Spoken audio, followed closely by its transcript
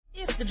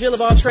the Jill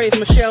of all trades,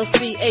 Michelle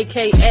C,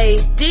 aka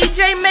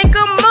DJ Make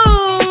a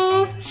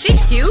Move. She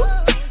cute.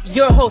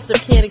 Your host of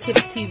Candy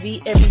Kisses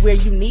TV, everywhere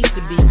you need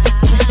to be.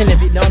 And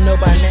if you don't know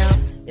by now,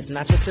 it's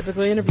not your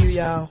typical interview,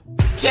 y'all.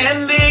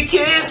 Candy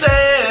Kisses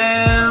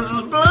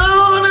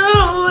blown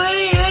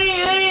away.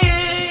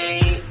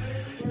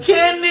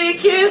 Candy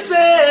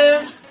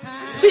Kisses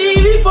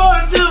TV for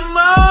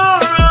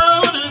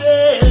tomorrow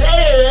today.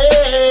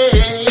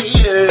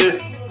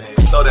 Man,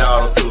 throw that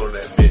auto-tune on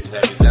that bitch.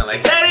 Have me sound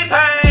like Teddy Payne.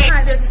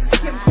 Hi, this is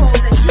Kim Cole,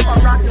 and you are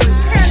rocking with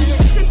Candy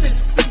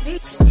Kisses TV.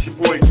 It's your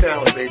boy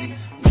Talent, baby.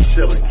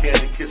 Michelle and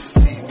Candy Kisses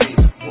TV.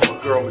 With my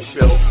girl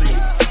Michelle C.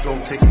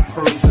 Don't take it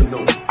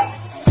personal.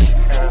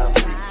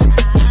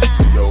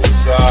 Yo,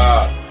 what's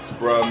up? It's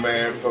bruh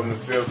man from the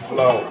fifth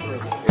floor.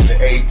 In the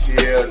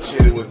ATL,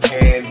 chilling with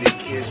Candy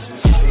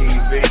Kisses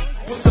TV.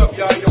 What's up,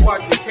 y'all? You're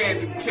watching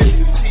Candy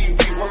Kisses TV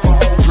with my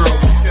homegirl,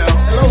 Michelle.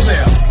 Hello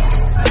there.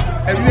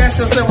 Have you asked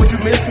yourself what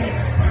you're missing?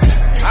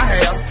 I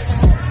have.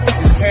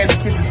 It's Candy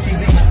Kisses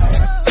TV.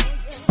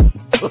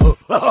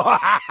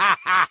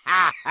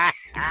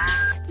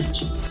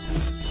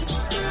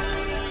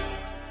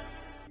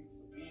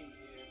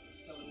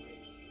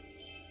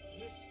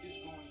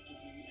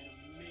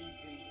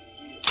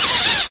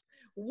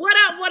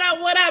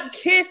 What up,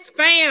 Kiss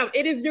fam?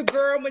 It is your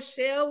girl,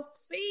 Michelle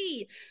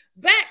C.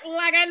 Back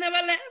like I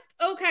never left.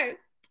 Okay,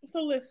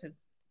 so listen.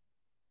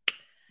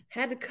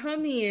 Had to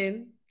come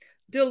in,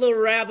 do a little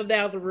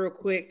razzle-dazzle real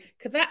quick,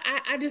 because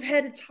I just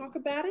had to talk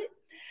about it.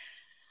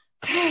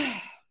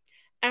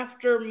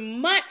 After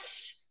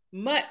much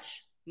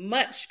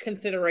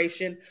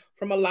consideration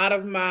from a lot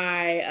of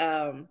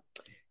my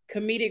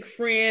comedic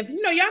friends.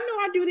 You know, y'all know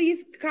I do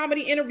these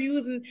comedy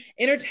interviews and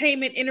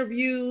entertainment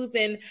interviews,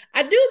 and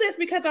I do this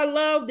because I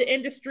love the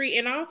industry,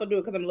 and I also do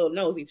it because I'm a little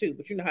nosy too,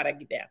 but you know how that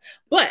get down.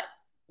 But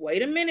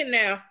wait a minute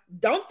now.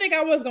 Don't think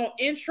I was going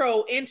to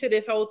intro into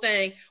this whole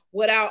thing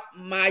without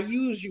my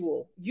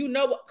usual. You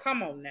know what?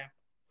 Come on now.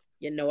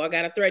 You know I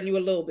got to threaten you a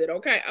little bit.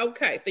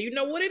 Okay. So you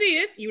know what it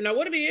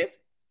is.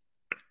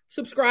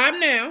 Subscribe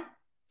now, or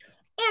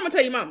I'm going to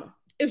tell you, mama,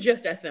 it's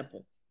just that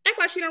simple. Act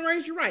like she done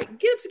raised you right.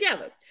 Get it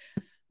together.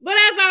 But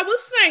as I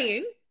was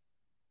saying,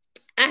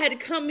 I had to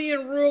come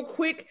in real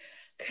quick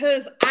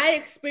because I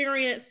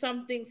experienced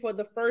something for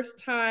the first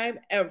time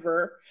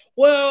ever.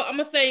 Well, I'm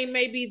going to say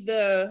maybe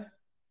the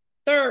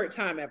third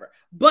time ever.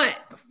 But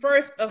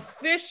first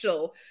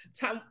official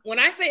time. When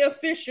I say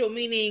official,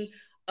 meaning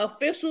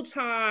official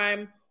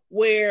time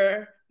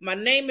where my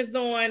name is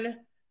on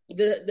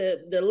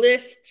the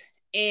list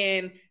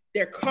and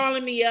they're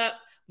calling me up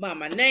by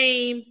my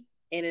name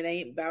and it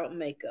ain't about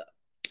makeup.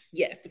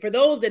 Yes, for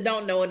those that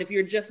don't know, and if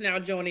you're just now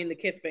joining the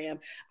Kiss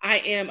fam, I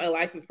am a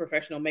licensed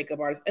professional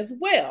makeup artist as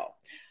well.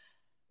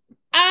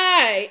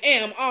 I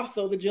am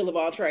also the Jill of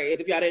all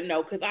trades, if y'all didn't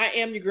know, because I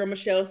am your girl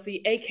Michelle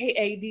C,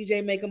 aka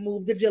DJ Make a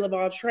Move, the Jill of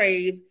all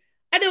trades.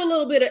 I do a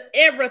little bit of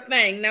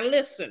everything. Now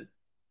listen,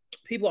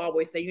 people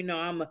always say, you know,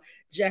 I'm a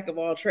jack of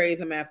all trades,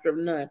 a master of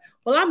none.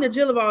 Well, I'm the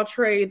Jill of all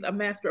trades, a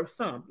master of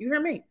some. You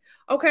hear me?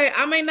 Okay,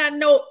 I may not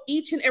know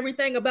each and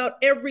everything about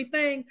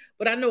everything,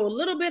 but I know a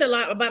little bit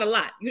about a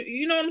lot.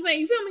 You know what I'm saying?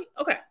 You feel me?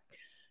 Okay.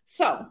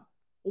 So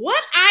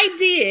what I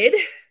did,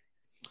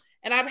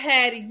 and I've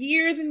had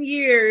years and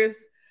years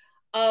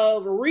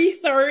of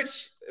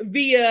research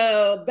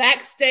via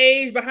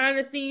backstage, behind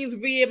the scenes,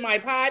 via my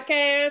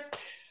podcast,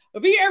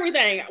 via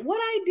everything. What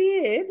I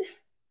did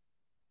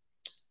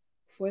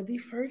for the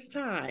first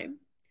time,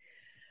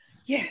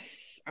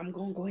 yes, I'm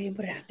going to go ahead and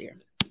put it out there.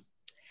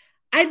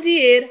 I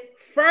did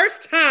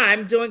first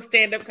time doing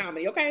stand-up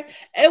comedy, okay?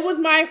 It was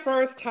my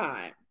first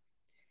time.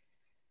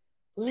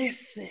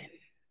 Listen,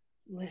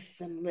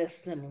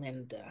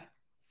 Linda.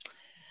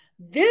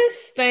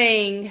 This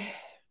thing,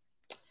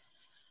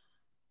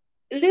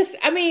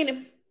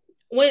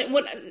 when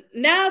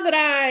now that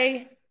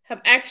I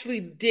have actually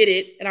did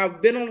it and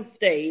I've been on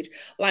stage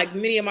like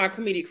many of my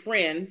comedic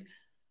friends,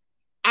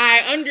 I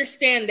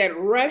understand that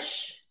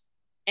rush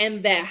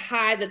and that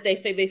high that they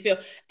say they feel,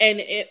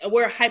 and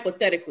we're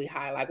hypothetically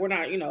high, like we're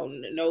not,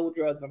 no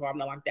drugs involved,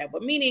 nothing like that,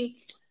 but meaning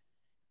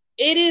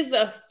it is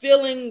a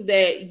feeling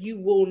that you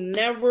will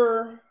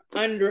never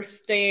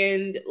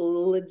understand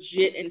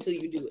legit until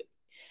you do it.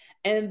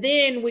 And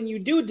then when you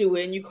do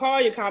it and you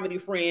call your comedy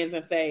friends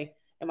and say,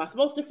 am I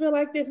supposed to feel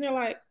like this? And they're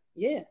like,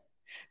 yeah.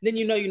 Then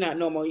you know you're not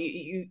normal.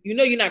 You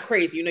know you're not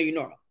crazy. You know you're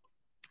normal.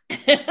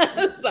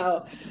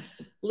 So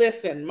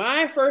listen,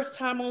 my first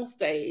time on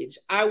stage,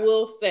 I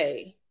will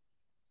say,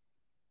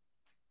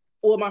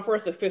 my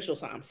first official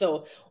time.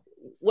 So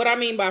what I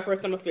mean by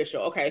first time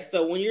official, okay,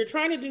 so when you're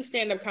trying to do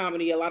stand-up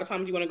comedy, a lot of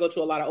times you want to go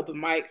to a lot of open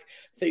mics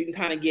so you can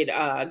kind of get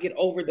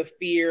over the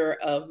fear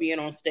of being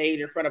on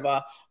stage in front of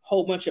a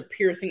whole bunch of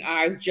piercing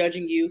eyes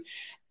judging you.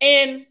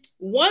 And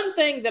one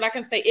thing that I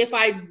can say, if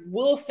I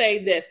will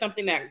say that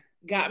something that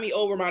got me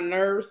over my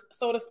nerves,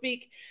 so to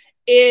speak,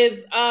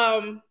 is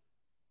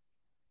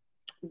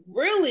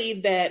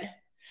really that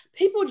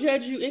people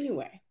judge you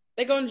anyway.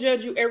 They're going to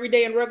judge you every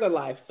day in regular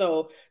life.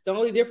 So the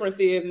only difference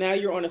is now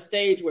you're on a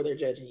stage where they're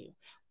judging you.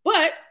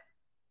 But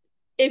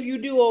if you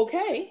do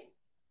okay,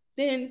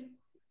 then,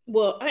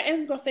 well, I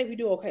am going to say if you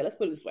do okay. Let's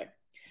put it this way.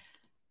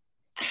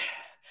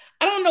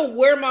 I don't know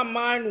where my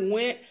mind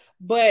went,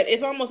 but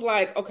it's almost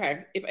like,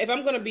 okay, if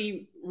I'm going to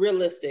be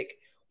realistic,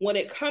 when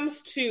it comes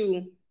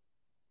to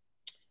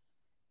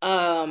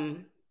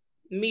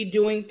me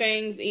doing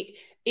things,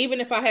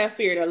 even if I have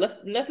fear, now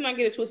let's not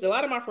get it twisted. A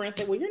lot of my friends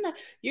say, well,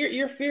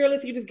 you're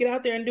fearless. You just get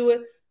out there and do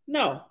it.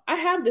 No, I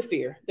have the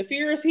fear. The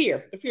fear is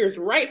here. The fear is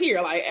right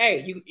here. Like,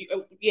 hey,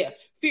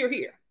 fear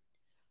here.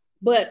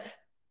 But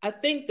I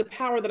think the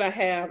power that I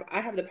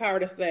have the power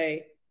to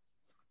say,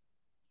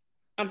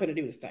 I'm going to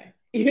do this thing.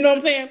 You know what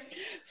I'm saying?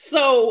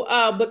 So,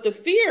 but the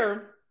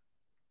fear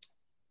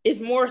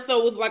is more so,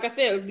 like I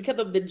said, because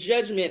of the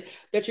judgment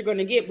that you're going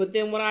to get. But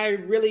then when I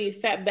really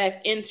sat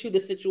back into the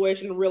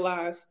situation and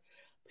realized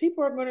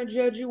people are going to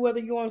judge you whether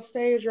you're on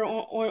stage or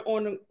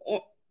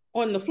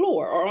on the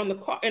floor or in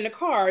the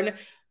car, and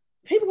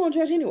people are going to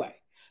judge anyway.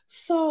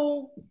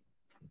 So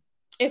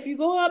if you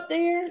go up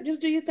there,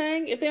 just do your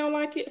thing. If they don't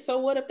like it, so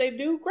what? If they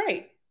do,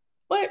 great.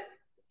 But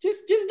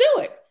just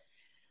do it.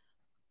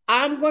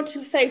 I'm going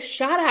to say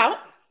shout out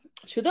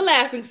to the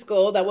Laughing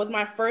Skull. That was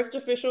my first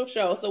official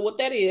show. So what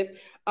that is,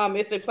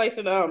 it's a place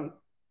in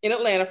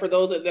Atlanta. For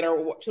those that are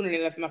tuning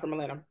in, that's not from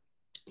Atlanta.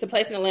 It's a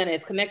place in Atlanta.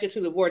 It's connected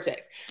to the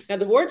Vortex. Now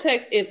the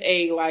Vortex is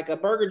a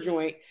burger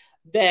joint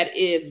that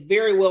is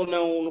very well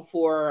known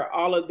for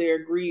all of their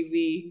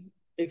greasy,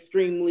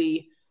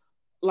 extremely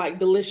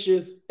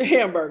delicious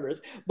hamburgers.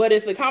 But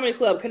it's a comedy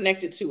club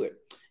connected to it.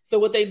 So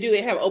what they do,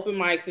 they have open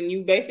mics, and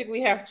you basically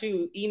have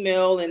to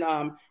email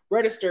and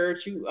register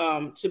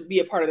to be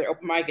a part of their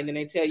open mic, and then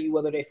they tell you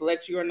whether they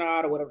select you or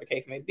not, or whatever the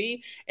case may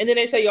be, and then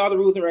they tell you all the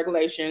rules and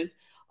regulations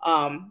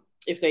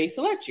if they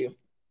select you.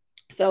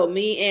 So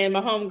me and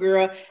my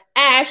homegirl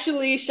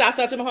Ashley, shouts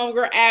out to my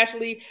homegirl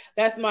Ashley.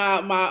 That's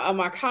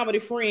my comedy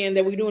friend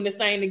that we're doing this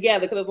thing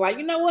together. Because it's like,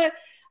 you know what?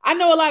 I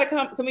know a lot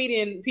of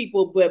comedian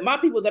people, but my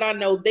people that I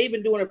know, they've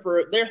been doing it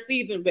for their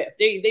seasoned vets.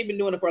 They've been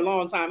doing it for a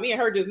long time. Me and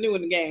her just new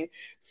in the game.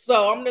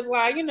 So I'm just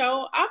like,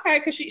 okay,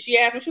 because she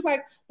asked me, she's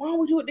like, why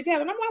don't we do it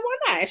together? And I'm like, why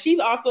not? And she's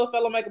also a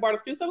fellow makeup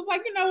artist too. So I was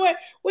like, you know what?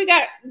 We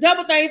got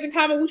double things in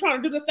common. We're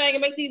trying to do this thing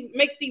and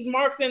make these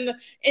marks in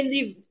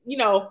these,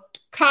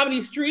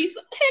 comedy streets.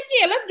 Heck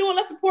yeah, let's do it.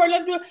 Let's support it.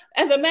 Let's do it.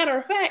 As a matter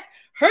of fact,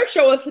 her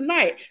show is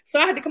tonight. So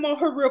I had to come on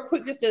her real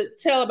quick just to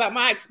tell about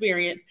my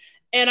experience.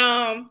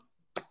 And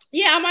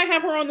yeah, I might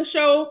have her on the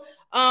show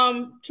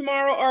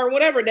tomorrow or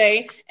whatever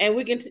day, and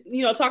we can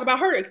talk about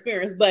her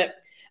experience. But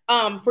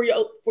for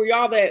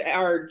y'all that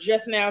are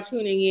just now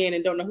tuning in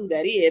and don't know who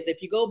that is,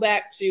 if you go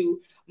back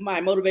to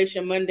my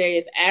Motivation Monday,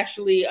 it's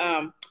Ashley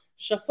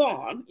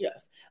Chiffon.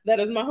 Yes, that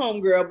is my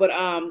homegirl. But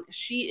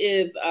she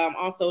is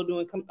also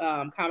doing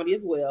comedy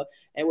as well,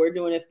 and we're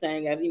doing this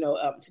thing as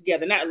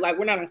together. Not like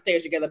we're not on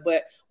stage together,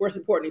 but we're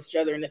supporting each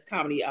other in this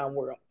comedy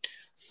world.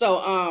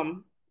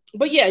 So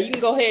but yeah, you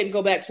can go ahead and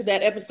go back to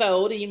that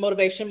episode, the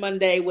Motivation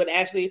Monday with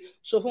Ashley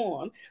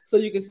Chiffon, so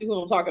you can see who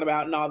I'm talking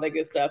about and all that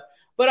good stuff.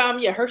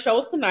 But yeah, her show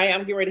is tonight.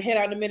 I'm getting ready to head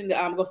out in a minute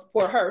to go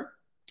support her.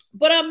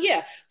 But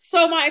yeah,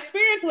 so my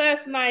experience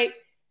last night,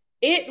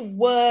 it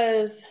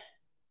was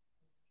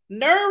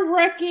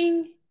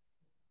nerve-wracking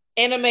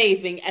and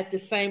amazing at the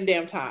same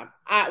damn time.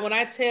 When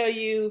I tell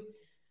you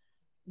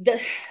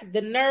the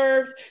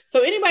nerves,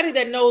 so anybody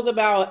that knows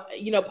about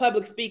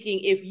public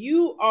speaking, if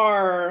you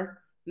are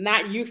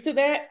not used to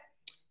that,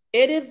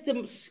 it is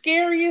the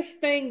scariest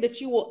thing that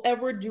you will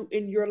ever do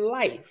in your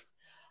life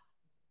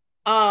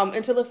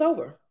until it's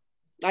over.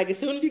 Like as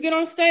soon as you get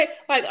on stage,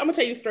 like I'm gonna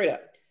tell you straight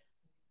up,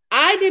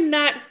 I did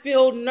not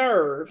feel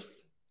nerves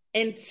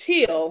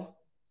until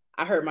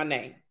I heard my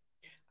name.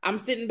 I'm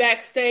sitting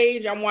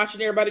backstage, I'm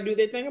watching everybody do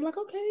their thing. I'm like,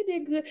 okay, they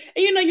did good.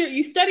 And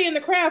you studying the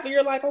craft, and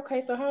you're like,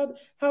 okay, so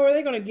how are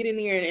they going to get in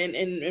here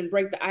and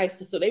break the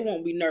ice so they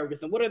won't be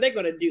nervous? And what are they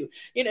going to do?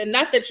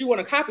 Not that you want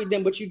to copy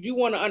them, but you do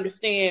want to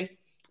understand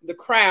the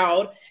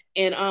crowd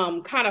and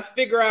kind of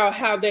figure out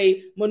how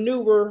they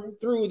maneuver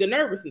through the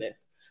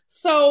nervousness.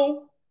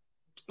 So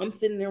I'm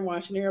sitting there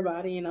watching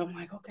everybody, and I'm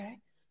like, okay,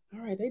 all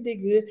right, they did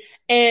good.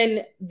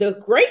 And the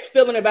great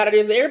feeling about it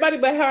is everybody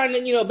behind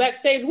and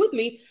backstage with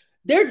me,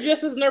 they're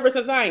just as nervous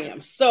as I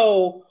am.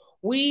 So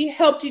we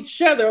helped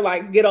each other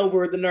get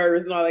over the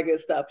nerves and all that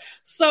good stuff.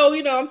 So,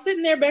 I'm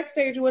sitting there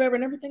backstage or whatever,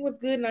 and everything was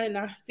good. And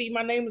I see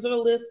my name is on the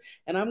list,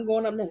 and I'm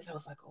going up next. I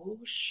was like, oh,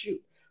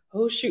 shoot.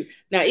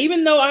 Now,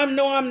 even though I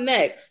know I'm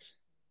next,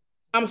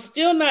 I'm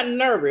still not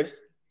nervous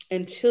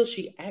until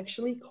she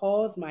actually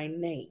calls my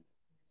name.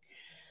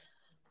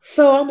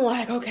 So I'm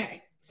like,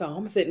 okay. So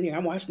I'm sitting here,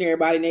 I'm watching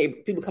everybody,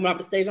 and people coming off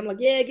the stage. I'm like,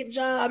 yeah, good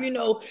job.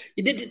 You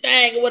did your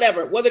thing or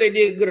whatever, whether they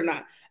did good or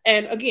not.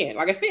 And again,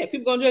 like I said,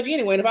 people going to judge you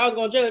anyway. And if I was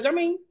going to judge,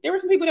 there were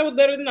some people that was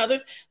better than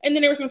others. And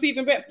then there were some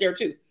seasoned vets there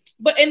too.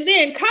 And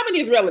then comedy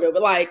is relative.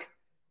 But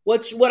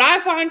what I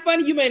find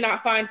funny, you may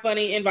not find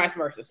funny, and vice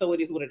versa. So it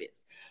is what it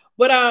is.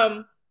 But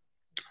as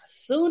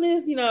soon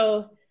as,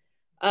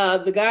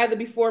 the guy that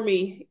before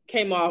me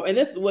came off, and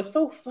this what's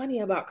so funny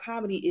about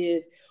comedy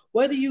is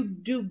whether you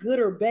do good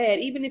or bad,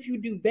 even if you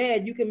do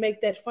bad, you can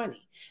make that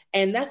funny.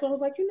 And that's why I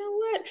was like, you know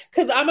what?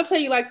 Because I'm going to tell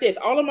you like this.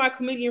 All of my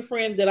comedian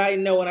friends that I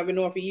know and I've been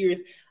knowing for years,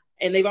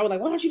 and they've always like,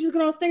 why don't you just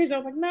get on stage? And I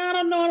was like, nah, I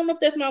don't know. I don't know if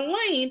that's my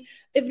lane.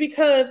 It's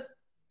because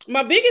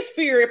my biggest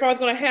fear, if I was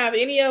going to have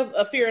any of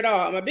a fear at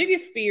all, my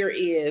biggest fear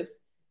is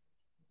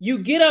you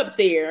get up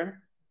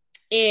there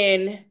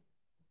and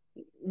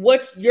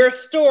what your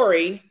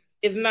story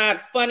is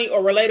not funny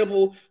or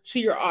relatable to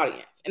your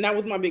audience. And that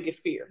was my biggest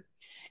fear.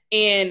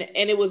 And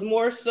it was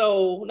more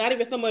so, not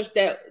even so much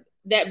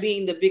that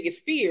being the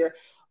biggest fear,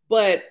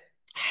 but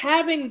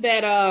having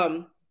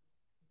that,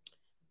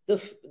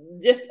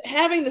 just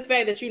having the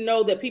fact that you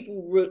know that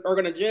people are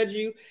going to judge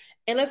you.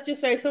 And let's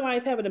just say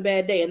somebody's having a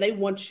bad day and they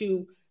want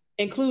to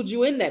include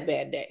you in that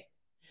bad day.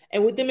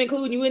 And with them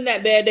including you in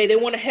that bad day, they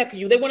want to heckle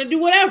you. They want to do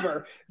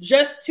whatever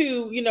just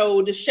to,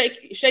 to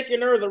shake your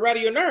nerves or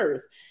rattle your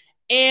nerves.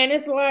 And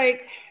it's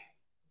like,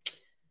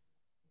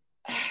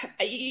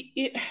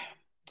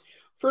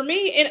 for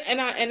me,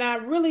 and I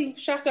really,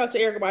 shouts out to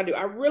Erykah Badu.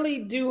 I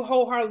really do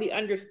wholeheartedly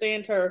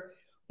understand her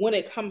when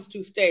it comes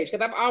to stage.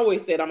 Because I've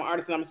always said I'm an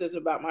artist and I'm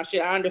sensitive about my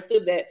shit. I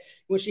understood that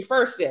when she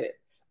first said it.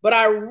 But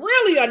I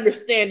really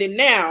understand it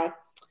now.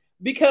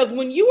 Because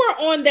when you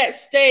are on that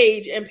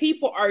stage and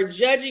people are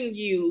judging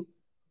you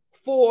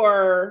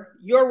for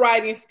your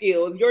writing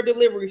skills, your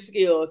delivery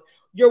skills,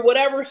 your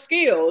whatever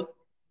skills,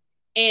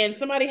 and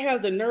somebody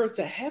has the nerve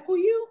to heckle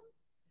you,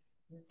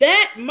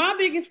 that my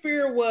biggest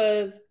fear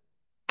was,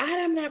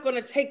 I'm not going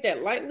to take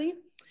that lightly,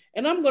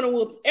 and I'm going to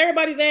whoop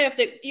everybody's ass.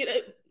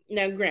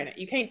 Now, granted,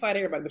 you can't fight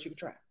everybody, but you can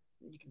try.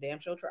 You can damn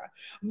sure try.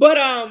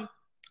 But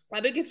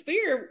my biggest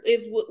fear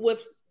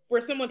was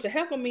for someone to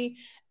heckle me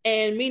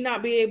and me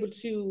not be able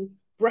to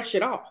brush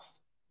it off,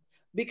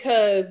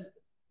 because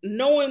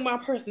knowing my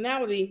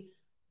personality,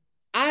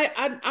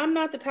 I'm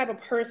not the type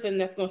of person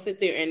that's going to sit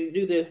there and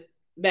do the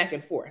back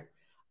and forth.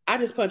 I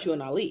just punch you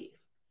and I leave.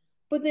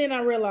 But then I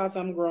realize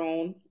I'm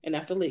grown and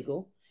that's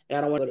illegal and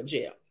I don't want to go to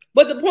jail.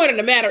 But the point of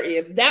the matter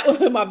is that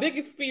was my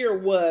biggest fear,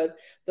 was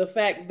the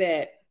fact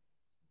that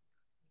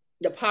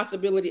the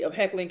possibility of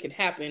heckling can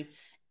happen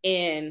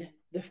and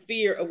the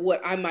fear of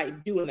what I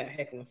might do in that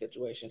heckling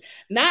situation.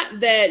 Not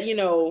that,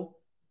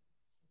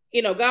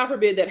 God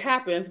forbid that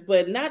happens,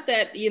 but not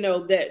that,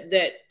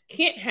 that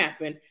can't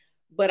happen.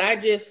 But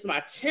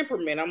my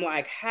temperament, I'm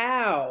like,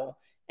 how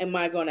am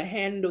I going to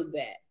handle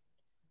that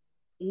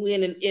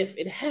when and if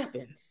it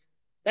happens?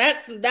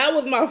 That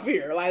was my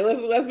fear. Like,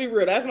 let's be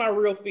real. That's my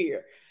real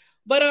fear.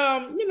 But,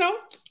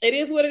 it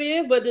is what it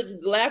is. But the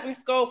Laughing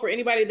Skull, for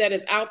anybody that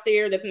is out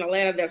there that's in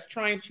Atlanta that's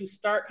trying to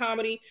start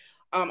comedy,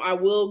 I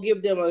will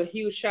give them a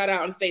huge shout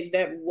out and say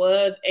that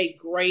was a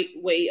great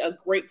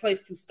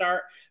place to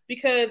start,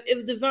 because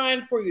it's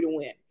designed for you to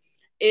win.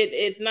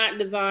 It's not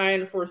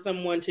designed for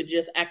someone to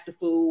just act a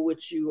fool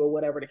with you or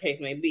whatever the case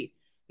may be.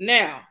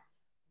 Now,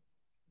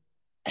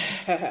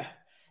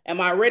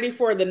 am I ready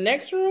for the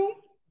next room?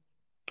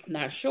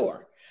 Not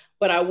sure.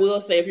 But I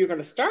will say, if you're going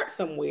to start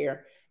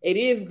somewhere, it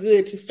is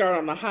good to start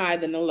on the high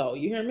than the low.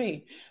 You hear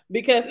me?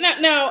 Because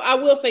now I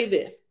will say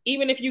this.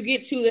 Even if you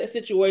get to that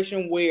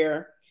situation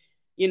where,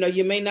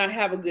 you may not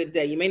have a good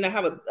day, you may not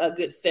have a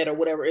good set or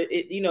whatever,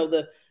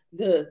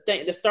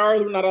 the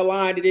stars were not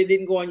aligned and it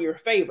didn't go in your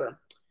favor.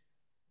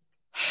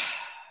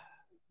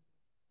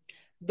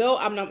 Though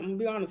I'm going to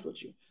be honest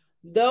with you,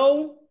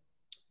 though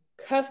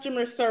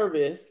customer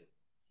service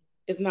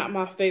is not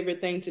my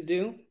favorite thing to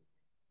do,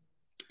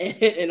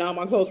 and all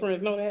my close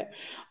friends know that,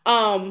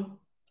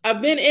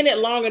 I've been in it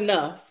long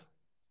enough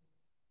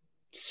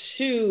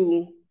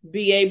to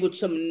be able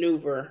to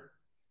maneuver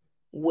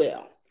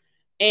well.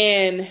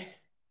 And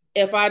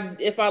if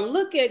I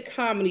look at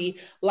comedy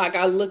like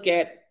I look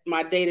at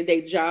my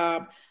day-to-day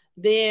job,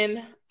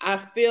 then I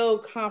feel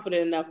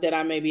confident enough that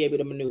I may be able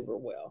to maneuver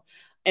well.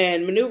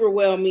 And maneuver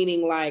well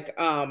meaning like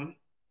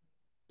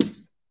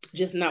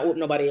just not whoop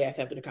nobody ass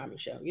after the comedy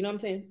show. You know what I'm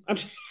saying? I'm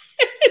just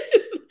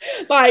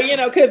like,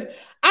 because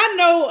I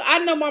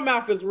know my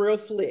mouth is real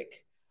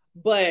slick,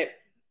 but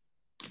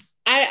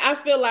I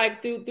feel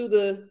like through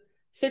the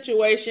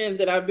situations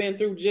that I've been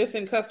through just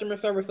in customer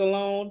service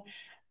alone,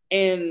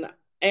 and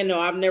no,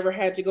 I've never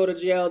had to go to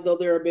jail, though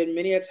there have been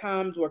many a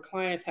times where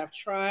clients have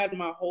tried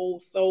my whole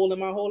soul and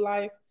my whole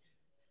life,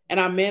 and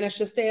I managed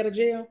to stay out of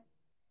jail.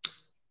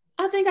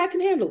 I think I can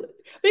handle it,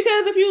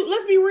 because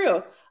let's be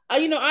real,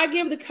 I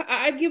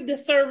give the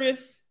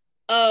service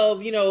of,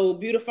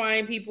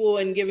 beautifying people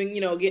and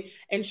giving,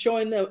 and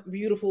showing the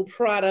beautiful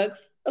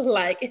products,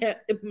 like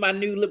my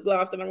new lip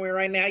gloss that I'm wearing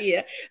right now.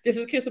 Yeah, this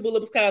is Kissable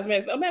Lips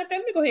Cosmetics. Oh, matter of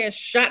fact, let me go ahead and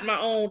shot my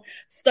own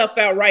stuff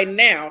out right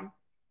now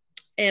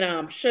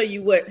and show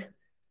you what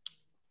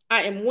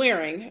I am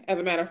wearing. As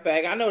a matter of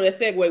fact, I know that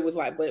segue was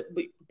like, but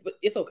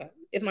it's okay.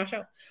 It's my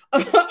show.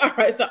 All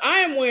right, so I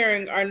am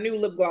wearing our new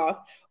lip gloss,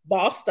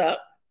 Bossed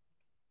Up,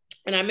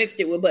 and I mixed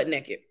it with Butt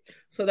Naked.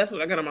 So that's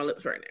what I got on my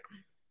lips right now.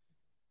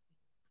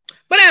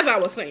 But as I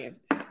was saying,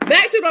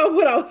 back to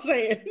what I was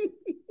saying.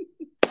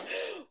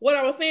 what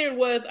I was saying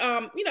was,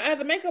 as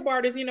a makeup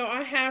artist,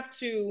 I have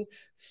to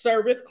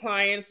service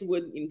clients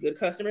with good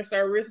customer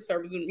service,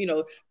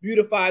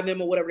 beautify them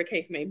or whatever the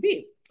case may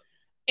be.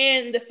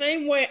 And the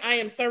same way I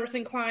am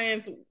servicing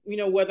clients,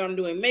 whether I'm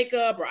doing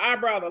makeup or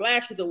eyebrows or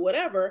lashes or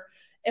whatever,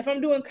 if I'm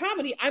doing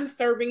comedy, I'm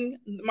serving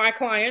my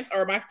clients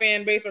or my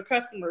fan base or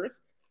customers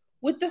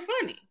with the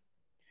funny.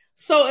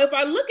 So if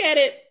I look at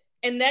it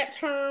in that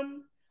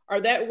term or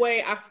that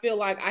way, I feel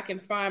like I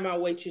can find my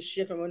way to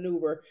shift and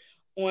maneuver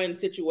on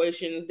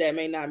situations that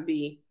may not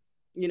be,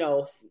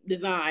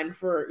 designed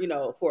for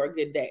a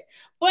good day.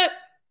 But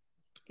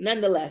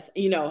nonetheless,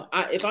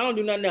 if I don't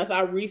do nothing else,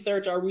 I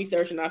research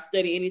and I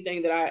study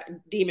anything that I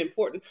deem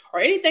important or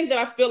anything that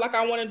I feel like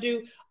I want to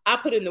do. I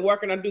put in the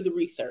work and I do the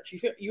research.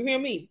 You hear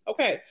me?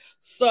 Okay.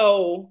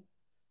 So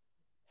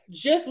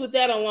just with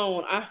that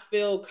alone, I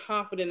feel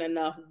confident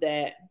enough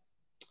that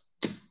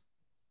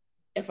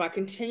if I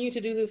continue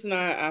to do this and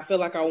I feel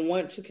like I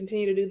want to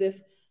continue to do this,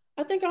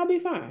 I think I'll be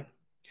fine.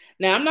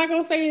 Now, I'm not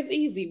going to say it's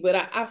easy, but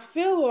I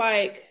feel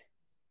like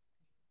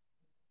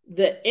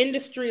the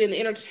industry and the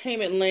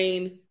entertainment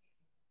lane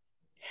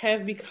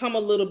has become a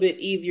little bit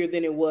easier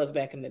than it was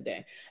back in the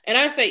day. And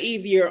I say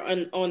easier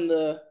on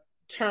the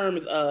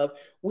terms of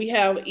we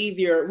have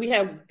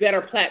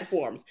better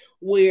platforms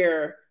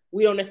where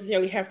we don't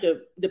necessarily have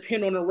to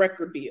depend on a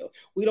record deal.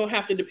 We don't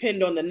have to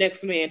depend on the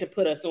next man to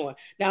put us on.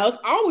 Now, it's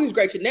always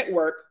great to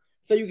network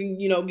so you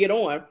can, get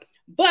on.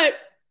 But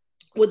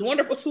with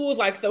wonderful tools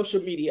like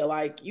social media,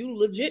 like you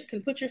legit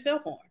can put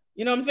yourself on.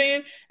 You know what I'm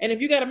saying? And if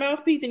you got a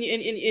mouthpiece and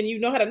you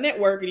know how to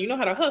network and you know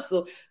how to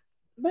hustle,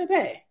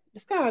 baby, the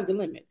sky's the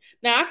limit.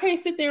 Now, I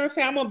can't sit there and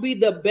say I'm going to be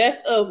the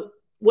best of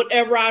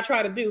whatever I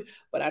try to do.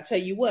 But I tell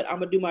you what, I'm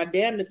going to do my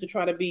damnedest to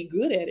try to be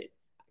good at it.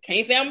 I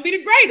can't say I'm going to be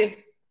the greatest,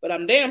 but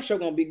I'm damn sure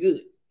going to be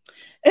good.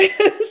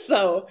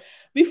 So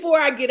before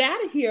I get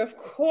out of here, of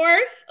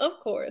course, I'll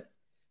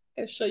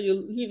show you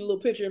a little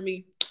picture of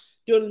me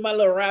doing my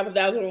little razzle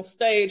dazzle on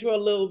stage for a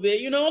little bit.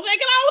 You know what I'm saying?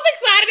 Because I was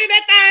excited in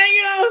that thing.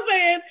 You know what I'm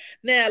saying?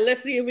 Now,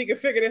 let's see if we can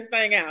figure this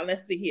thing out.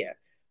 Let's see here.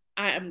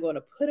 I am going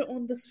to put it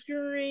on the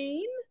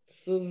screen.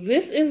 So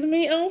this is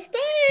me on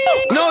stage.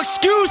 No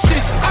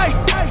excuses.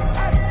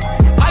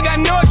 I got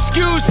no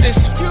excuses.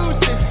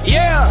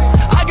 Yeah,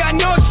 I got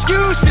no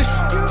excuses.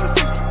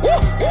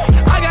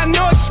 I got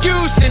no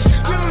excuses.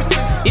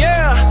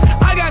 Yeah,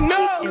 I got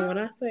no. And when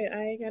I say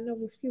I ain't got no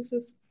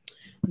excuses,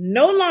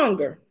 no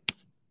longer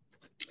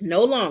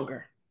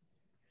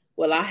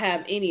will I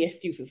have any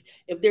excuses.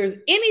 If there's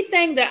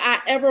anything that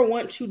I ever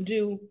want to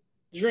do,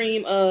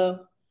 dream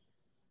of,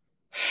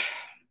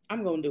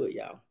 I'm going to do it,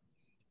 y'all.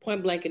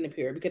 Point blank in the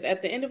period. Because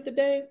at the end of the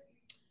day,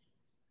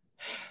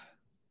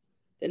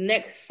 the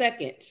next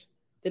second,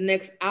 the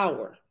next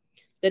hour,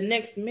 the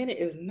next minute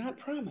is not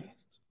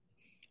promised.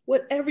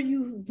 Whatever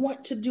you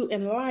want to do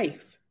in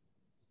life,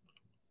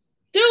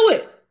 do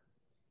it.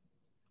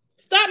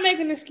 Stop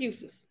making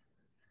excuses.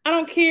 I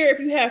don't care if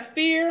you have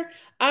fear.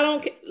 I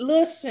don't care.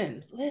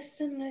 Listen.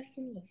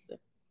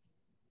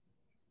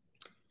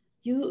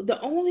 The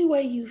only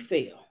way you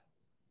fail,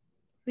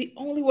 the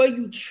only way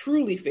you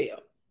truly fail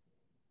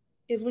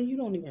is when you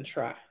don't even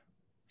try.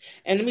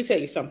 And let me tell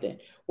you something.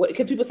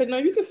 Because people say, no,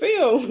 you can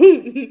fail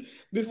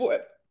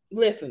before.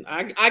 Listen,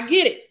 I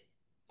get it.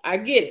 I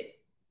get it.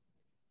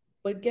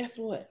 But guess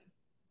what?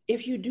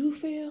 If you do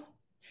fail,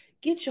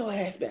 get your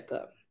ass back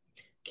up.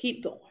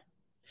 Keep going.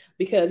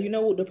 Because you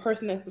know what, the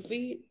person that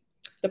succeeds?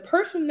 The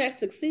person that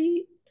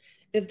succeeds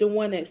is the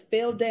one that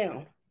fell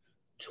down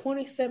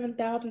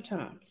 27,000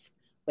 times.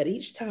 But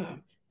each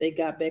time they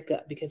got back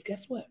up. Because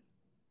guess what?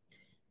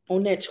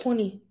 On that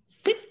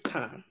 26th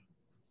time,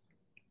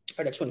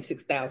 or the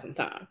 26,000th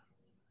time,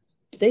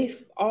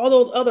 all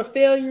those other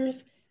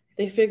failures,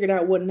 they figured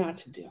out what not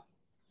to do.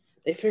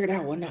 They figured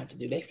out what not to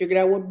do. They figured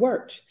out what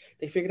worked.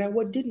 They figured out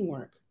what didn't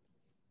work.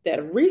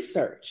 That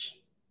research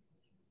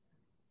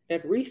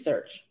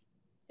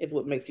is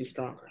what makes you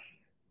stronger.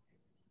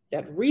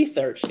 That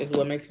research is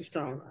what makes you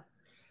stronger.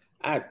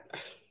 I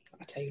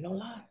tell you no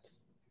lies.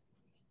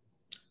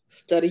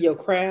 Study your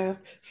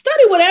craft.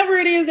 Study whatever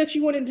it is that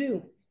you want to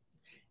do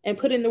and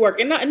put in the work.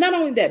 And not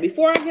only that,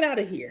 before I get out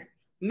of here,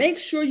 make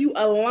sure you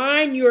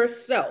align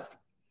yourself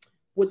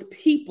with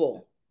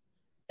people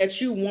that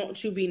you want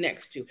to be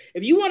next to.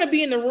 If you want to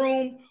be in the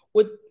room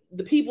with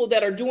the people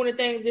that are doing the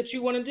things that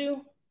you want to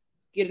do,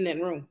 get in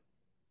that room.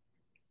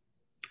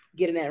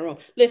 Get in that room.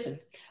 Listen,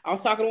 I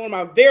was talking to one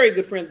of my very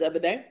good friends the other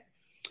day,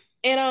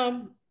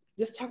 and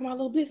just talking about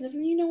a little business.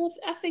 And you know what?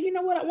 I said, you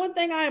know what? One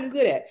thing I am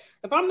good at,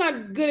 if I'm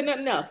not good at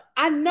nothing else,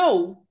 I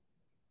know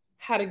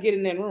how to get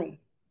in that room.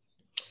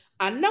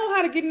 I know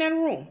how to get in that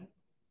room.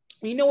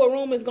 You know what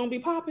room is going to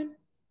be popping?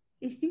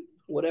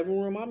 Whatever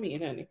room I'm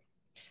in, honey.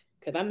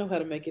 Because I know how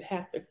to make it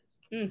happen.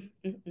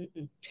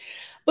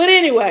 But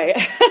anyway,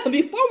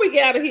 before we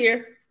get out of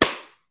here,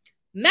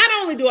 not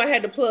only do I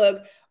have to plug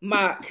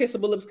my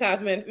Kissable Lips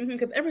Cosmetics,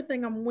 because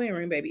everything I'm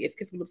wearing, baby, is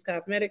Kissable Lips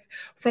Cosmetics,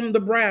 from the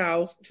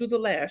brows to the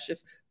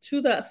lashes,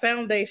 to the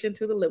foundation,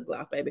 to the lip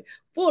gloss, baby.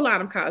 Full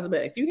line of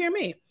cosmetics. You hear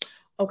me?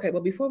 Okay,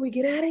 but before we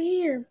get out of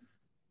here,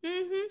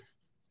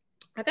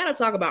 I got to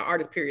talk about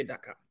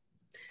artistperiod.com.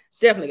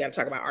 Definitely got to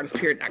talk about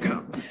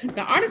artistperiod.com.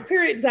 Now,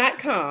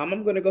 artistperiod.com,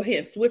 I'm going to go ahead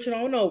and switch it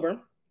on over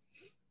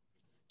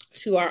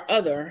to our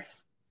other.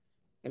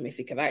 Let me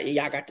see, because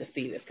y'all got to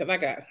see this. Because I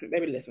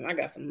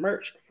got some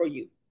merch for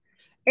you.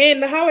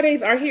 And the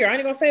holidays are here. I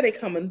ain't going to say they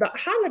coming. The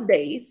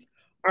holidays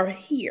are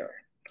here.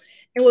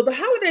 And with the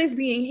holidays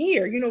being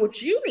here, you know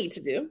what you need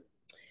to do?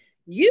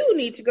 You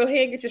need to go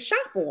ahead and get your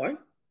shop on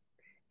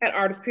at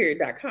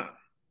artistperiod.com.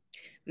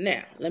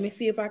 Now, let me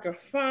see if I can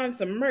find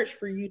some merch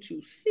for you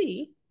to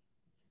see.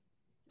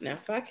 Now,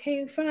 if I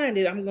can't find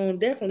it, I'm going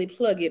to definitely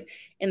plug it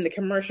in the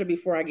commercial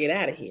before I get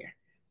out of here.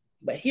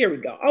 But here we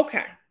go.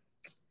 Okay.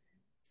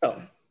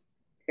 So,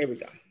 here we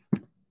go.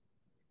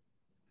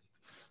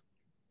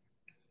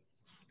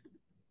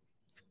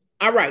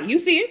 All right. You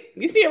see it?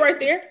 You see it right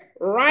there?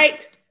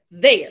 Right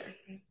there.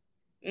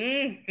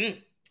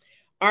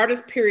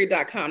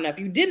 Artistperiod.com. Now, if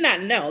you did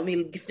not know, let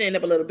me stand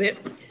up a little bit.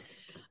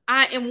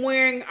 I am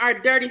wearing our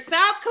Dirty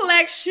South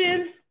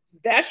collection.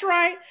 That's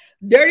right.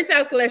 Dirty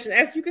South collection.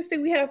 As you can see,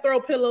 we have throw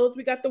pillows.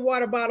 We got the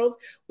water bottles.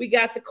 We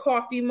got the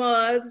coffee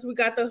mugs. We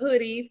got the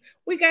hoodies.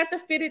 We got the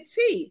fitted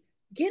tee.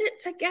 Get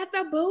it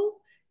together, boo.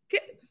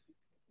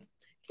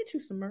 Get you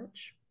some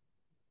merch.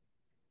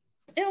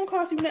 It don't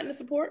cost you nothing to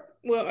support.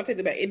 Well, I'll take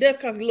it back. It does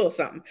cost you a little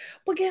something.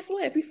 But guess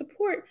what? If you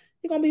support,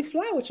 you're going to be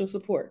fly with your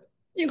support.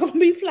 You're going to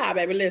be fly,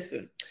 baby.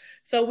 Listen.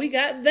 So we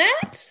got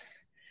that.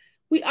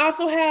 We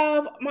also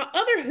have my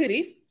other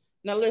hoodies.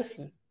 Now,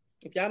 listen.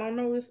 If y'all don't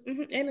know this,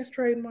 and it's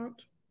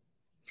trademarked.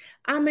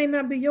 I may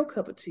not be your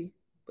cup of tea,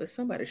 but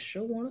somebody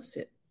sure want to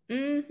sip.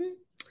 And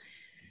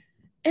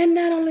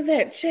not only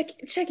that,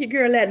 check your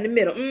girl out in the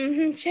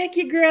middle. Check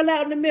your girl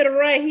out in the middle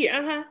right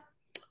here.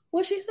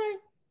 What'd she say?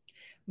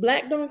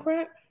 Black don't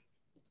crack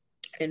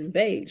and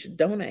beige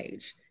don't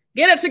age.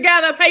 Get it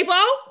together, people.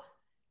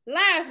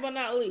 Last but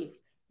not least.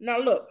 Now,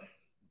 look.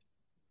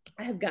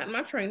 I have gotten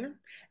my trainer,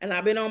 and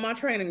I've been on my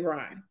training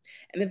grind.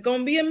 And it's going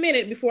to be a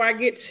minute before I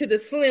get to the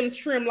slim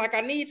trim like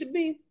I need to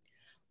be.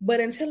 But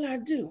until I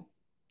do,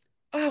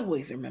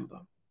 always remember,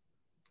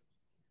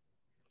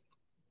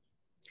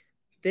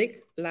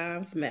 thick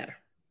lives matter.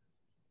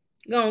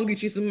 Go on,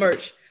 get you some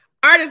merch.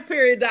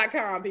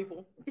 Artistperiod.com,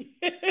 people.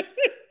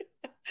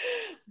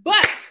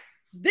 But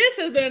this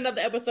has been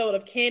another episode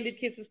of Candid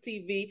Kisses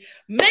TV.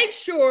 Make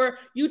sure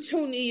you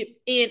tune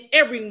in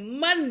every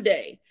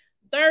Monday,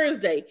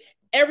 Thursday,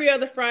 every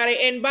other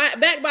Friday, and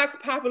back by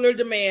popular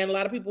demand. A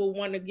lot of people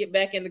want to get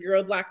back in the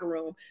girls' locker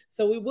room.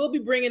 So we will be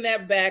bringing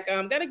that back.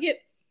 Got to get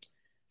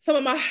some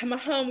of my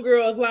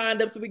homegirls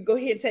lined up so we can go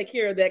ahead and take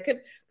care of that.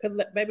 Because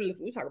baby,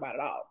 listen, we talk about it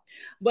all.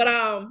 But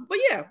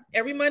yeah,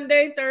 every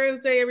Monday,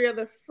 Thursday, every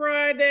other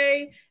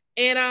Friday.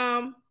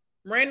 And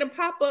random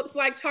pop-ups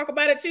like Talk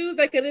About It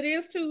Tuesday, because it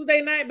is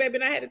Tuesday night, baby.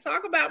 And I had to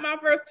talk about my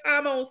first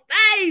time on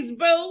stage,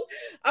 boo.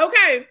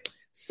 Okay.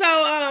 So,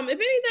 if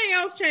anything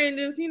else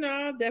changes,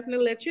 I'll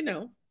definitely let you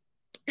know.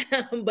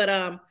 But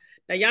now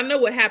y'all know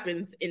what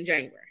happens in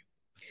January.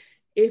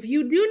 If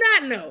you do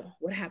not know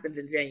what happens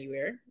in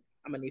January,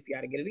 I'm gonna need for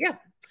y'all to get it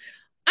together.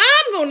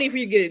 I'm gonna need for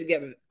you to get it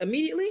together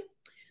immediately.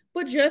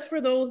 But just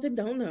for those that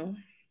don't know,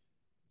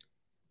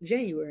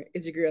 January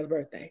is your girl's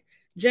birthday.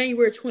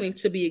 January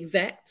 20th to be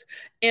exact.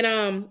 And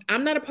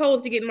I'm not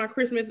opposed to getting my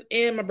Christmas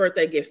and my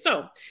birthday gift.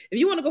 So if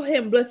you want to go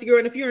ahead and bless the girl,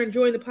 and if you're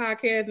enjoying the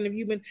podcast, and if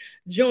you've been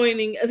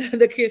joining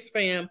the Kiss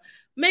fam,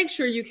 make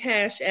sure you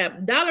cash app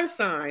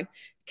 $KISSABL.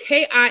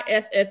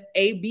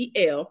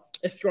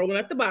 It's scrolling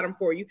at the bottom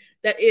for you.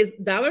 That is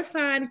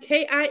 $KISSABL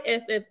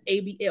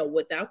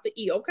without the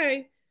E,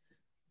 okay?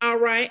 All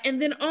right.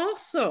 And then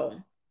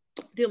also,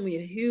 do me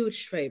a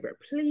huge favor.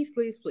 Please,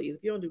 please, please,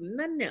 if you don't do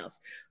nothing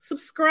else,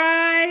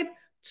 subscribe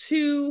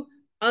to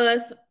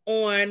us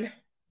on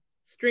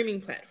streaming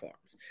platforms.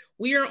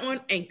 We are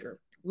on Anchor.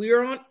 We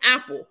are on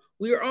Apple.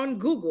 We are on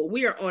Google.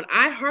 We are on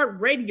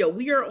iHeartRadio.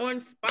 We are on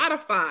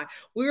Spotify.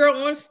 We are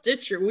on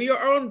Stitcher. We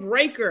are on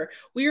Breaker.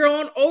 We are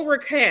on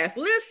Overcast.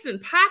 Listen,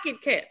 Pocket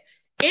Cast.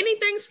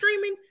 Anything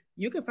streaming,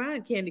 you can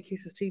find Candid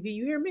Kisses TV.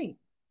 You hear me?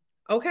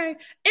 Okay? And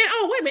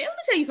wait a minute. Let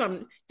me tell you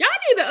something. Y'all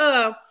need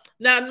to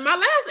now my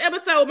last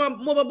episode with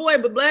my boy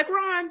Black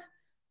Ron.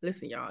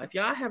 Listen, y'all, if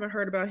y'all haven't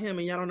heard about him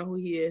and y'all don't know who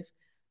he is,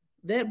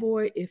 that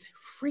boy is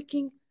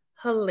freaking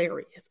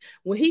hilarious.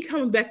 When he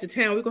comes back to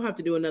town, we're gonna have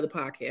to do another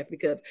podcast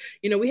because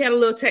we had a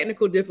little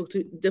technical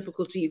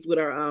difficulties with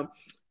our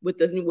with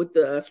the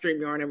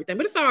StreamYard and everything,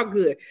 but it's all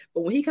good.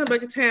 But when he comes back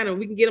to town and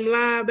we can get him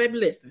live, baby,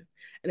 listen.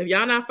 And if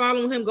y'all not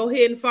following him, go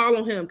ahead and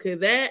follow him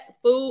because that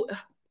fool,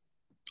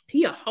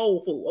 he a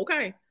whole fool,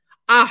 okay?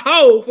 A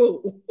whole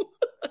fool.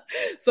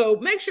 So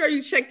make sure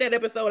you check that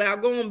episode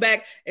out. Go on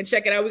back and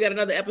check it out. We got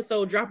another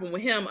episode dropping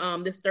with him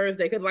this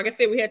Thursday because, like I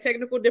said, we had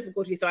technical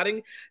difficulties, so I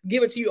didn't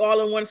give it to you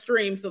all in one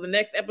stream. So the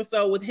next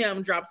episode with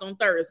him drops on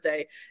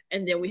Thursday,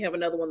 and then we have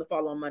another one to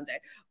follow on Monday.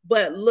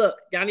 But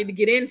look, y'all need to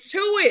get into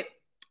it.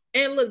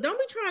 And look, don't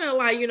be trying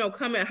to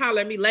come and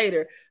holler at me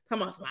later.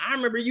 Come on, I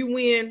remember you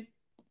when.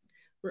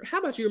 How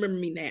about you remember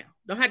me now?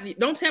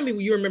 Don't tell me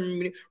you remember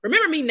me.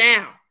 Remember me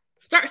now.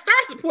 Start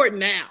supporting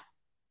now.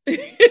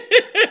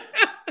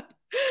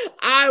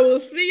 I will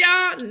see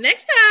y'all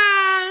next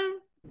time.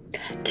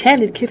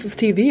 Candid Kisses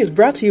TV is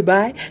brought to you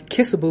by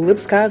Kissable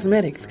Lips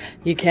Cosmetics.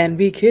 You can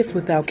be kissed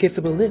without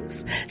kissable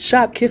lips.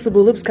 Shop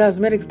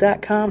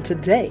KissableLipsCosmetics.com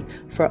today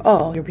for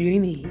all your beauty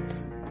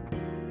needs.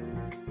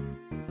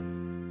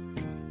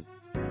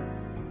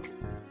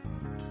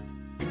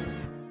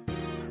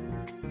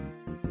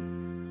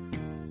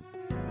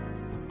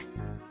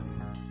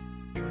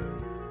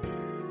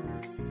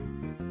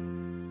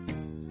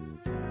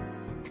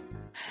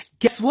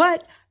 Guess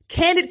what?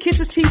 Candid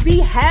Kisses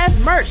TV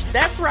has merch.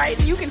 That's right.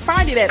 You can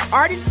find it at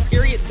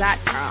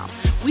artistperiod.com.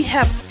 We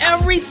have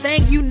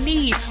everything you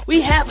need.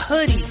 We have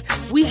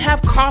hoodies. We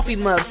have coffee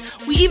mugs.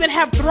 We even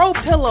have throw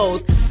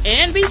pillows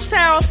and beach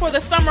towels for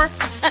the summer.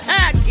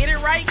 Get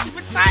it right. Keep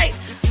it tight.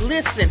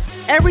 Listen,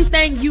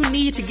 everything you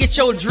need to get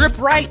your drip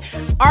right,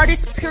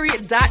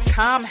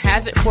 artistperiod.com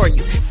has it for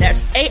you. That's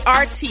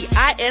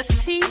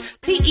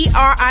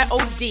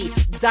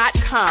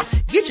ARTISTPERIOD.com.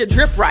 Get your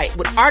drip right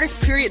with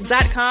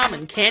artistperiod.com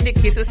and Candid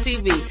Kisses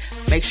TV.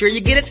 Make sure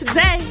you get it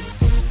today.